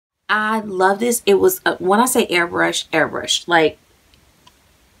I love this. It was, when I say airbrush, like,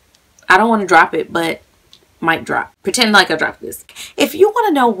 I don't want to drop it, but might drop. Pretend like I dropped this. If you want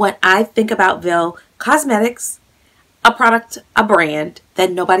to know what I think about GRAIL Cosmetics, a product, a brand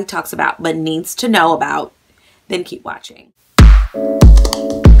that nobody talks about but needs to know about, then keep watching.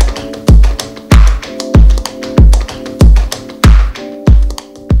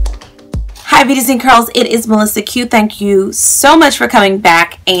 Hi beauties and curls, it is MelissaQ. Thank you so much for coming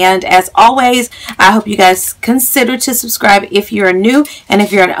back, and as always, I hope you guys consider to subscribe if you're new, and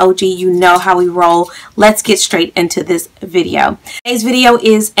if you're an OG, you know how we roll. Let's get straight into this video. Today's video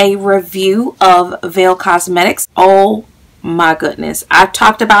is a review of GRAIL Cosmetics. Oh my goodness, I've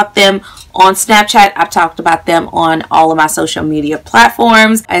talked about them on Snapchat, I've talked about them on all of my social media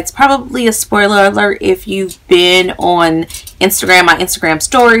platforms. It's probably a spoiler alert if you've been on Instagram, my Instagram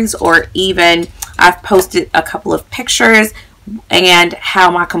stories, or even I've posted a couple of pictures and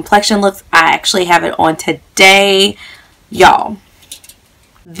how my complexion looks. I actually have it on today, y'all.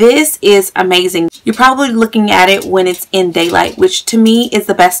 This is amazing. You're probably looking at it when it's in daylight, which to me is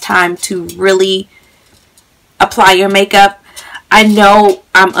the best time to really apply your makeup. I know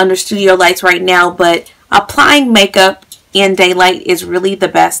I'm under studio lights right now, but applying makeup in daylight is really the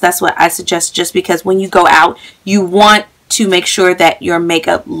best. That's what I suggest, just because when you go out, you want to make sure that your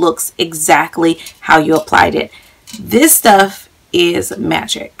makeup looks exactly how you applied it. This stuff is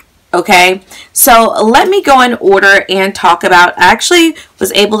magic. Okay, so let me go in order and talk about, I actually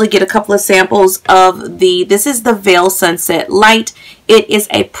was able to get a couple of samples of this is the GRAIL Sunset Light. It is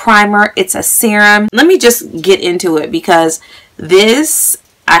a primer, it's a serum. Let me just get into it, because this,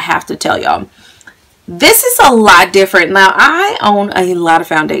 I have to tell y'all, this is a lot different. Now, I own a lot of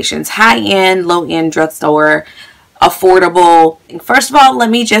foundations, high-end, low-end, drugstore, affordable. First of all, let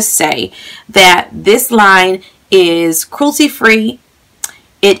me just say that this line is cruelty-free.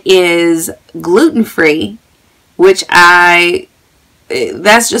 It is gluten-free, which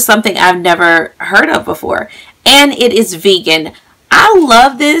that's just something I've never heard of before. And it is vegan. I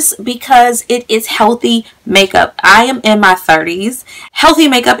love this because it is healthy makeup. I am in my 30s. Healthy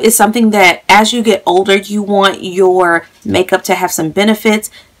makeup is something that as you get older, you want your makeup to have some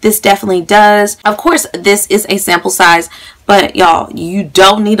benefits. This definitely does. Of course, this is a sample size, but y'all, you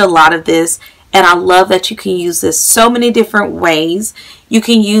don't need a lot of this. And I love that you can use this so many different ways. You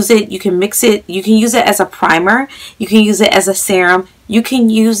can use it, you can mix it, you can use it as a primer, you can use it as a serum, you can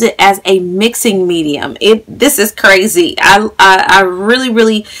use it as a mixing medium. This is crazy. I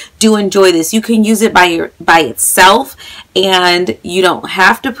really do enjoy this. You can use it by itself, and you don't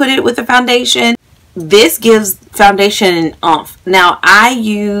have to put it with a foundation. This gives foundation an oomph. Now, I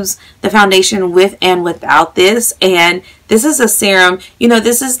use the foundation with and without this, and this is a serum. You know,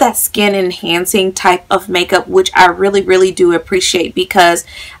 this is that skin enhancing type of makeup, which I really do appreciate, because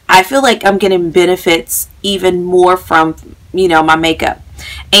I feel like I'm getting benefits even more from, you know, my makeup.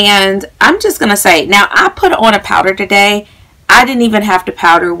 And I'm just gonna say, now I put on a powder today. I didn't even have to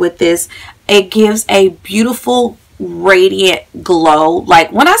powder with this. It gives a beautiful radiant glow.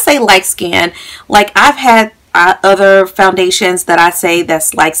 Like, when I say light skin, like, I've had other foundations that I say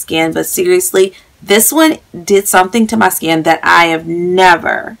that's light skin, but seriously, this one did something to my skin that I have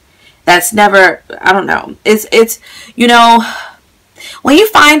never, I don't know. It's, you know, when you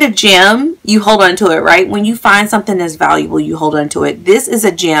find a gem, you hold on to it, right? When you find something that's valuable, you hold on to it. This is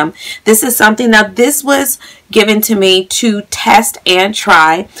a gem. This is something, now this was given to me to test and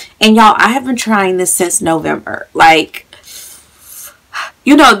try. And y'all, I have been trying this since November. Like,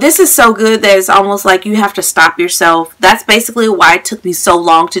 you know, this is so good that it's almost like you have to stop yourself. That's basically why it took me so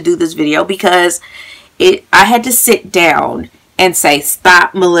long to do this video, because I had to sit down and say,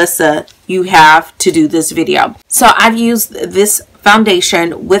 stop, Melissa, you have to do this video. So I've used this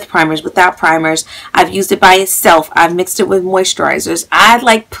foundation with primers, without primers. I've used it by itself. I've mixed it with moisturizers. I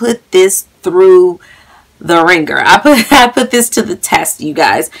like put this through the ringer. I put this to the test, you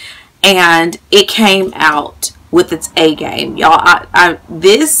guys, and it came out with its A game, y'all.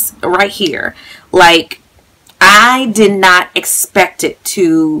 This right here, like, I did not expect it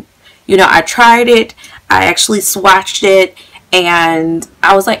to, you know, I tried it, I actually swatched it, and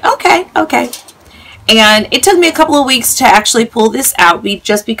I was like, okay. And it took me a couple of weeks to actually pull this out,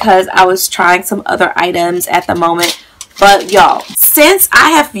 just because I was trying some other items at the moment. But y'all, since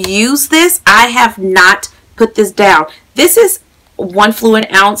I have used this, I have not put this down. This is 1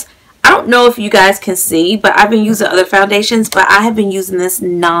 fluid ounce. I don't know if you guys can see, but I've been using other foundations, but I have been using this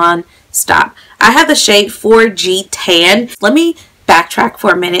non-stop. I have the shade 4G Tan. Let me backtrack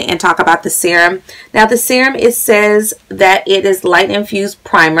for a minute and talk about the serum. Now, the serum, it says that it is light infused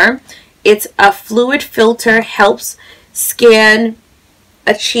primer. It's a fluid filter, helps skin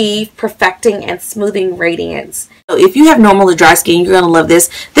achieve perfecting and smoothing radiance. So if you have normal to dry skin, you're going to love this.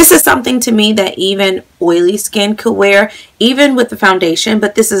 This is something to me that even oily skin could wear, even with the foundation,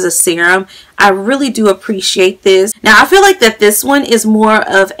 but this is a serum. I really do appreciate this. Now I feel like that this one is more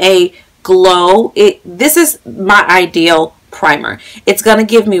of a glow. This is my ideal primer. It's going to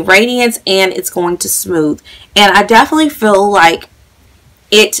give me radiance and it's going to smooth, and I definitely feel like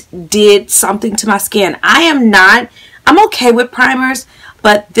it did something to my skin. I'm okay with primers,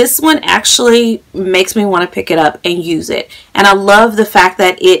 but this one actually makes me want to pick it up and use it. And I love the fact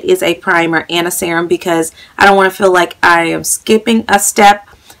that it is a primer and a serum, because I don't want to feel like I am skipping a step.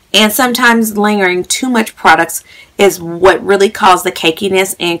 And sometimes layering too much products is what really causes the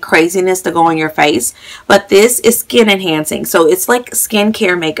cakiness and craziness to go on your face. But this is skin enhancing, so it's like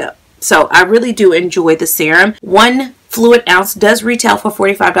skincare makeup. So I really do enjoy the serum. 1 fluid ounce does retail for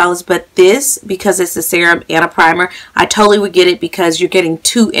 $45, but this, because it's a serum and a primer, I totally would get it because you're getting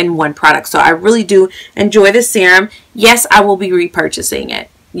 2-in-1 product. So I really do enjoy the serum. Yes, I will be repurchasing it.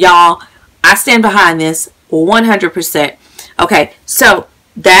 Y'all, I stand behind this 100%. Okay, so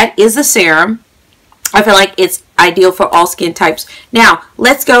that is the serum. I feel like it's ideal for all skin types. Now,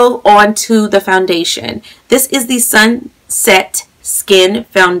 let's go on to the foundation. This is the Sunset Skin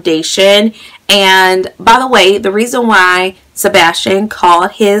Foundation. And by the way, the reason why Sebastian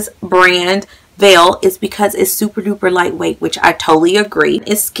called his brand Veil is because it's super duper lightweight, which I totally agree.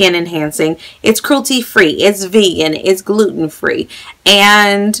 It's skin enhancing, it's cruelty free, it's vegan, it's gluten free.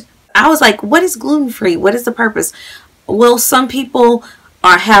 And I was like, what is gluten free? What is the purpose? Well, some people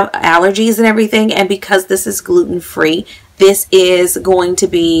have allergies and everything, and because this is gluten free, this is going to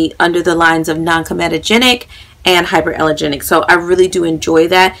be under the lines of non-comedogenic and hyperallergenic. So I really do enjoy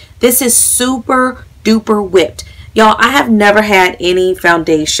that. This is super duper whipped. Y'all, I have never had any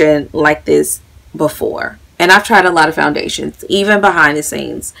foundation like this before. And I've tried a lot of foundations, even behind the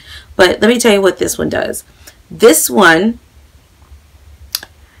scenes. But let me tell you what this one does. This one,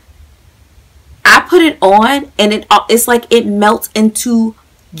 I put it on and it's like it melts into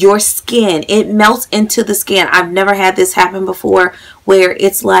your skin. It melts into the skin. I've never had this happen before, where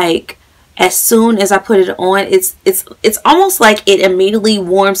it's like, as soon as I put it on, it's almost like it immediately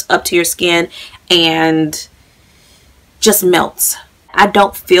warms up to your skin and just melts. I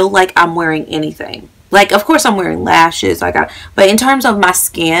don't feel like I'm wearing anything. Like, of course I'm wearing lashes, but in terms of my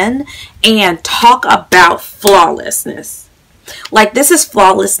skin, and talk about flawlessness. Like, this is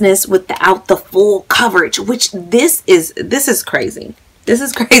flawlessness without the full coverage, which this is crazy. This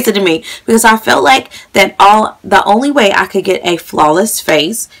is crazy to me, because I felt like that the only way I could get a flawless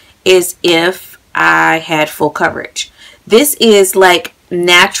face is if I had full coverage. This is like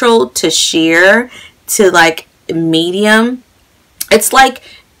natural to sheer to like medium. It's like,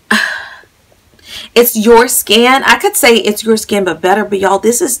 it's your skin. I could say it's your skin but better, but y'all,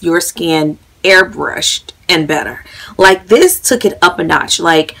 this is your skin airbrushed and better. Like, this took it up a notch.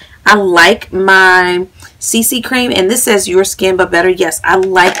 Like, I like my CC cream, and this says your skin but better. Yes, I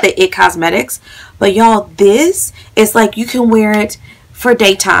like the It Cosmetics, but y'all, this is like, you can wear it for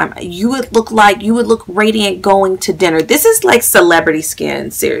daytime. You would look radiant going to dinner. This is like celebrity skin,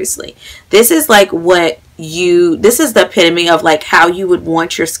 seriously. This is like this is the epitome of like how you would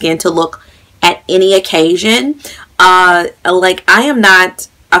want your skin to look at any occasion. Like, I am not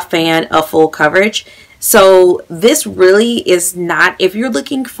a fan of full coverage, so this really is not, if you're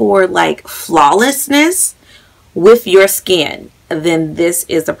looking for like flawlessness with your skin, then this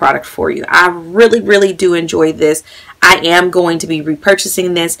is the product for you. I really do enjoy this. I am going to be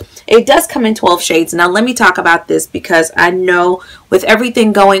repurchasing this. It does come in 12 shades. Now let me talk about this, because I know with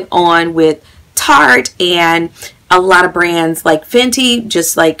everything going on with Tarte and a lot of brands like Fenty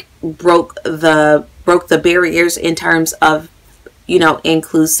just like broke the barriers in terms of, you know,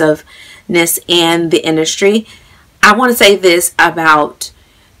 inclusiveness in the industry. I want to say this about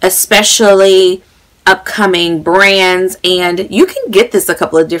especially upcoming brands, and you can get this a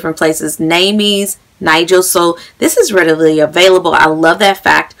couple of different places. Namies, Nigel. So this is readily available. I love that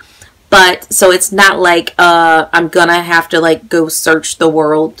fact. But so it's not like I'm gonna have to like go search the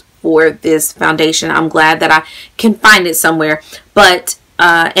world for this foundation. I'm glad that I can find it somewhere. But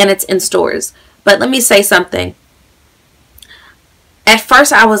and it's in stores. But let me say something. At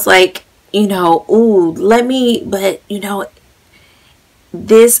first I was like, you know, ooh, but you know,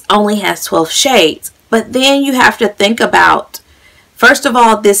 this only has 12 shades. But then you have to think about, first of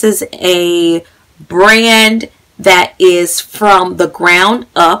all, this is a brand that is from the ground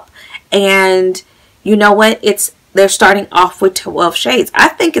up, and you know what, they're starting off with 12 shades. I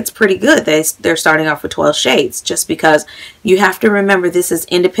think it's pretty good that they're starting off with 12 shades, just because you have to remember this is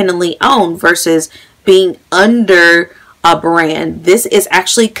independently owned versus being under a brand. This is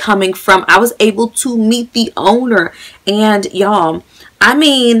actually coming from, I was able to meet the owner, and y'all, I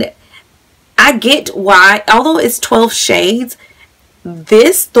mean, I get why, although it's 12 shades,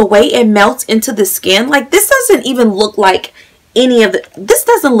 this, the way it melts into the skin, like this doesn't even look like any of the, this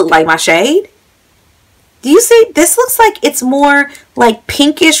doesn't look like my shade. Do you see? This looks like it's more like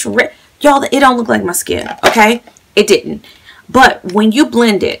pinkish red. Y'all, it don't look like my skin, okay? It didn't. But when you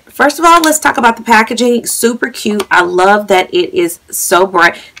blend it, first of all, let's talk about the packaging. Super cute. I love that it is so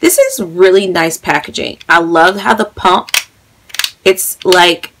bright. This is really nice packaging. I love how the pump, it's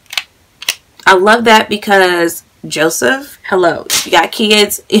like, I love that because Joseph, hello, you got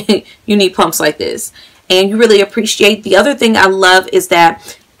kids, you need pumps like this. And you really appreciate. The other thing I love is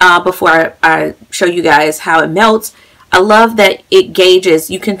that before I show you guys how it melts, I love that it gauges.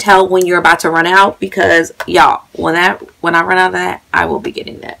 You can tell when you're about to run out, because y'all, when I run out of that, I will be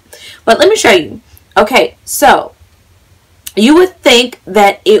getting that. But let me show you. Okay, so you would think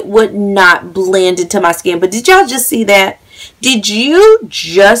that it would not blend into my skin, but did y'all just see that? Did you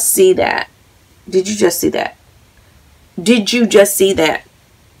just see that? Did you just see that? Did you just see that?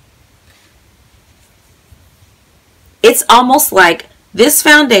 It's almost like this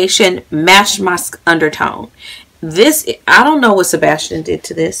foundation matched my undertone. This, I don't know what Sebastian did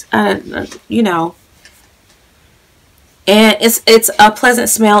to this. You know. And it's a pleasant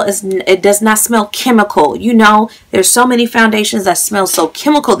smell. It does not smell chemical. You know, there's so many foundations that smell so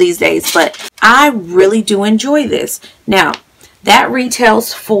chemical these days, but I really do enjoy this. Now, that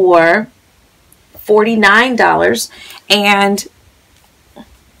retails for $49, and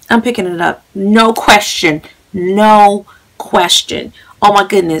I'm picking it up. No question. No question. Oh my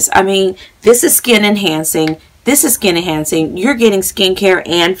goodness. I mean, this is skin enhancing. This is skin enhancing. You're getting skincare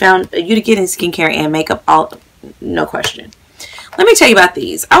and makeup, all, no question. Let me tell you about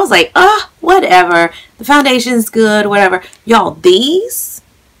these. I was like, whatever. The foundation's good, whatever. Y'all, these,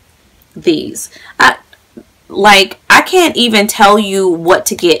 I can't even tell you what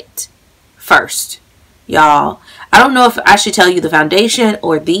to get first, y'all. I don't know if I should tell you the foundation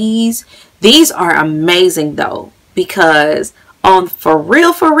or these. These are amazing though, because for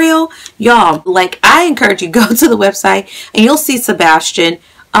real, y'all, like, I encourage you, go to the website and you'll see Sebastian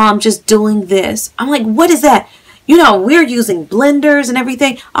just doing this. I'm like, what is that? You know, we're using blenders and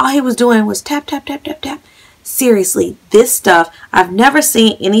everything. All he was doing was tap, tap, tap, tap, tap. Seriously, this stuff, I've never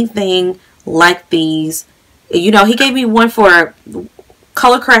seen anything like these. You know, he gave me one for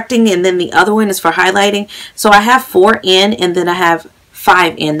color correcting, and then the other one is for highlighting. So I have 4 in, and then I have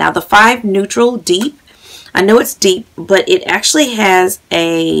 5 in. Now the 5 neutral deep, I know it's deep, but it actually has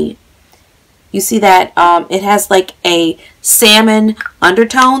a, you see that it has like a salmon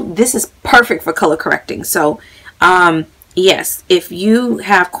undertone. This is perfect for color correcting. So yes, if you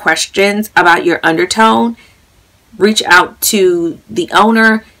have questions about your undertone, reach out to the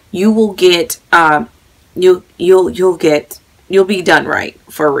owner. You will get you'll be done right,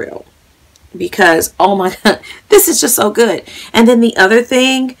 for real, because oh my god, this is just so good. And then the other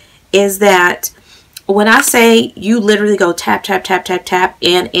thing is that when I say you literally go tap, tap, tap, tap, tap,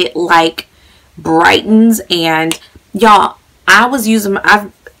 and it like brightens. And y'all,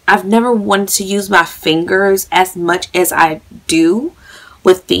 I've never wanted to use my fingers as much as I do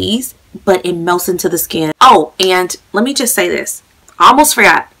with these, but it melts into the skin. Oh, and let me just say this. Almost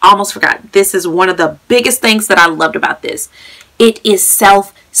forgot. This is one of the biggest things that I loved about this. It is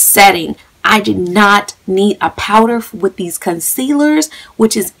self-setting. I did not need a powder with these concealers,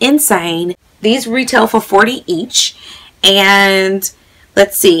 which is insane. These retail for $40 each. And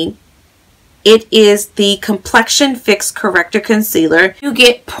let's see. It is the Complexion Fix Corrector Concealer. You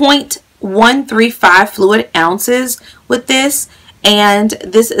get 0.135 fluid ounces with this. And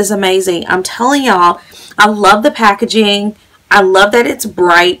this is amazing. I'm telling y'all, I love the packaging. I love that it's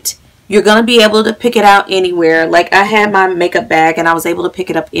bright. You're going to be able to pick it out anywhere. Like, I had my makeup bag and I was able to pick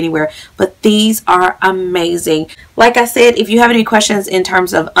it up anywhere. But these are amazing. Like I said, if you have any questions in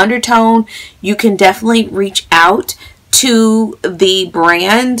terms of undertone, you can definitely reach out to the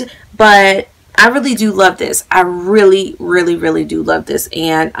brand. But I really do love this. I really, really, really do love this.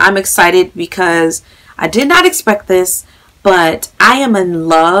 And I'm excited because I did not expect this, but I am in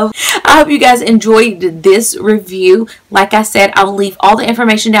love. I hope you guys enjoyed this review. Like I said, I'll leave all the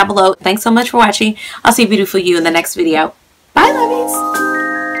information down below. Thanks so much for watching. I'll see beautiful you in the next video. Bye, lovies.